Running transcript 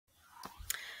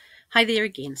Hi there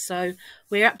again. So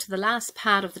we're up to the last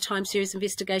part of the time series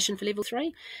investigation for level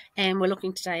 3, and we're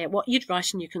looking today at what you'd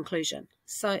write in your conclusion.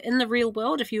 So in the real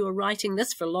world, if you were writing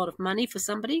this for a lot of money for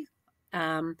somebody,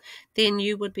 then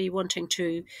you would be wanting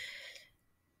to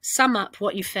sum up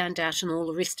what you found out and all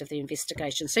the rest of the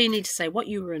investigation. So you need to say what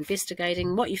you were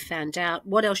investigating, what you found out,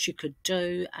 what else you could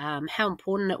do, how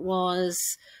important it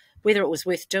was, whether it was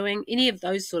worth doing, any of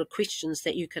those sort of questions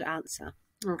that you could answer.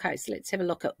 Okay, so let's have a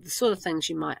look at the sort of things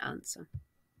you might answer.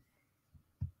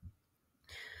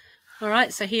 All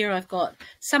right, so here I've got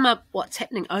sum up what's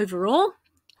happening overall,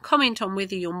 comment on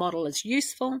whether your model is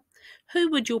useful, who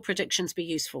would your predictions be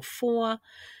useful for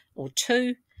or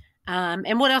to,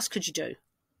 and what else could you do?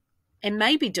 And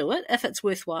maybe do it if it's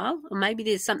worthwhile, or maybe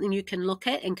there's something you can look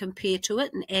at and compare to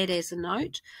it and add as a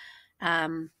note.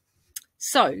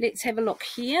 So let's have a look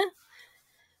here.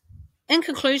 In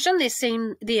conclusion,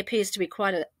 there appears to be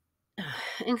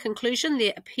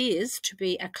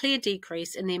a clear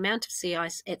decrease in the amount of sea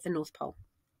ice at the North Pole.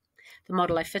 The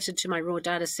model I fitted to my raw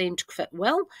data seemed to fit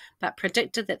well, but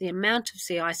predicted that the amount of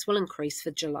sea ice will increase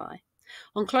for July.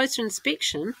 On closer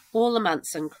inspection, all the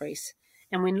months increase.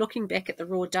 And when looking back at the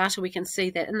raw data, we can see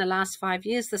that in the last 5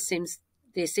 years, there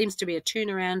seems to be a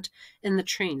turnaround in the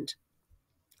trend.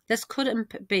 This could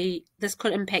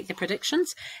impact the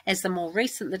predictions, as the more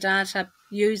recent the data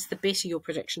used, the better your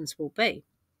predictions will be.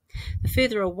 The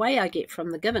further away I get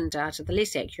from the given data, the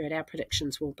less accurate our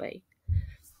predictions will be.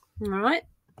 All right.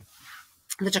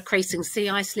 The decreasing sea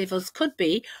ice levels could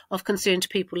be of concern to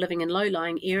people living in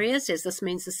low-lying areas, as this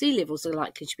means the sea levels are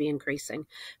likely to be increasing,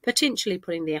 potentially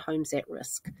putting their homes at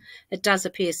risk. It does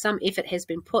appear some effort has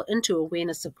been put into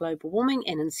awareness of global warming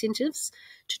and incentives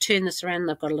to turn this around.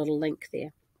 I've got a little link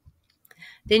there.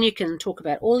 Then you can talk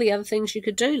about all the other things you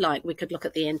could do, like we could look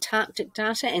at the Antarctic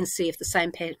data and see if the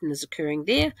same pattern is occurring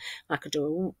there. I could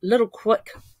do a little quick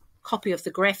copy of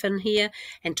the graph in here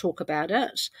and talk about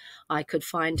it. I could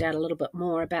find out a little bit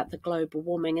more about the global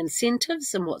warming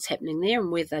incentives and what's happening there,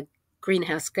 and whether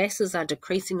greenhouse gases are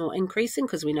decreasing or increasing,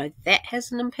 because we know that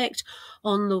has an impact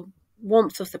on the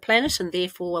warmth of the planet and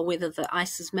therefore whether the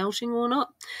ice is melting or not.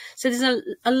 So there's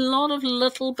a lot of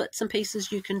little bits and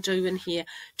pieces you can do in here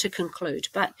to conclude,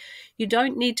 but you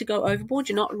don't need to go overboard.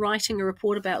 You're not writing a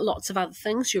report about lots of other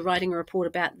things. You're writing a report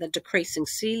about the decreasing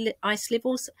sea ice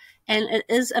levels, and it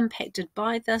is impacted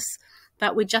by this,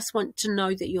 but we just want to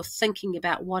know that you're thinking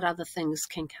about what other things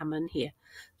can come in here.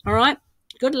 All right,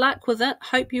 good luck with it.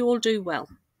 Hope you all do well.